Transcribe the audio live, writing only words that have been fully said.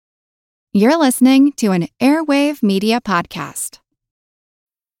You're listening to an Airwave Media Podcast.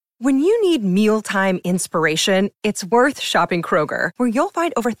 When you need mealtime inspiration, it's worth shopping Kroger, where you'll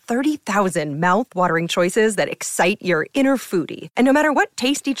find over 30,000 mouth-watering choices that excite your inner foodie. And no matter what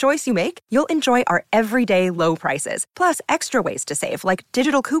tasty choice you make, you'll enjoy our everyday low prices, plus extra ways to save, like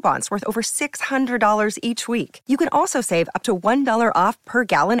digital coupons worth over $600 each week. You can also save up to $1 off per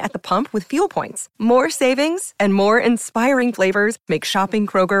gallon at the pump with fuel points. More savings and more inspiring flavors make shopping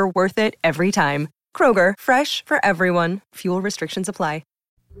Kroger worth it every time. Kroger, fresh for everyone. Fuel restrictions apply.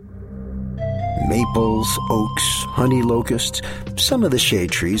 Maples, oaks, honey locusts, some of the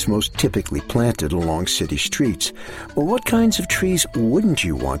shade trees most typically planted along city streets. Well, what kinds of trees wouldn't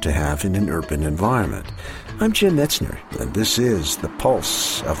you want to have in an urban environment? I'm Jim Metzner, and this is The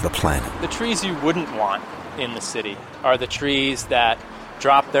Pulse of the Planet. The trees you wouldn't want in the city are the trees that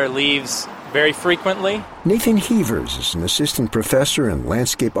drop their leaves very frequently. Nathan Heavers is an assistant professor in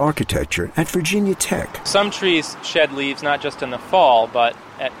landscape architecture at Virginia Tech. Some trees shed leaves not just in the fall, but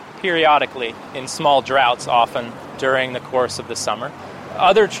periodically in small droughts, often during the course of the summer.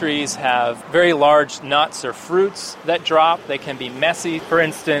 Other trees have very large nuts or fruits that drop. They can be messy. For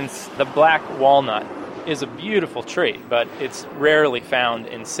instance, the black walnut is a beautiful tree, but it's rarely found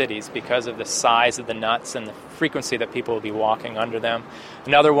in cities because of the size of the nuts and the frequency that people will be walking under them.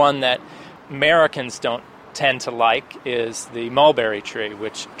 Another one that Americans don't tend to like is the mulberry tree,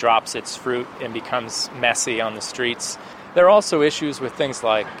 which drops its fruit and becomes messy on the streets. There are also issues with things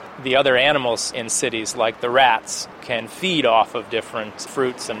like the other animals in cities, like the rats, can feed off of different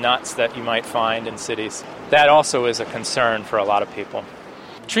fruits and nuts that you might find in cities. That also is a concern for a lot of people.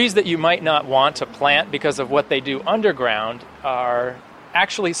 Trees that you might not want to plant because of what they do underground are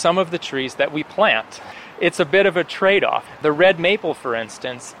actually some of the trees that we plant. It's a bit of a trade-off. The red maple, for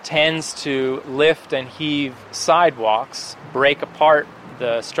instance, tends to lift and heave sidewalks, break apart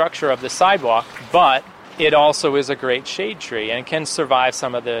the structure of the sidewalk, but it also is a great shade tree and can survive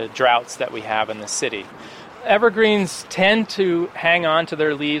some of the droughts that we have in the city. Evergreens tend to hang on to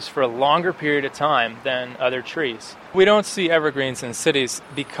their leaves for a longer period of time than other trees. We don't see evergreens in cities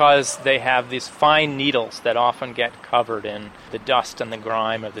because they have these fine needles that often get covered in the dust and the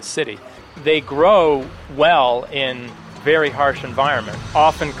grime of the city. They grow well in very harsh environments,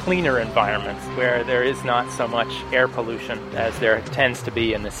 often cleaner environments where there is not so much air pollution as there tends to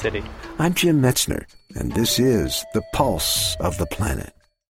be in the city. I'm Jim Metzner, and this is The Pulse of the Planet.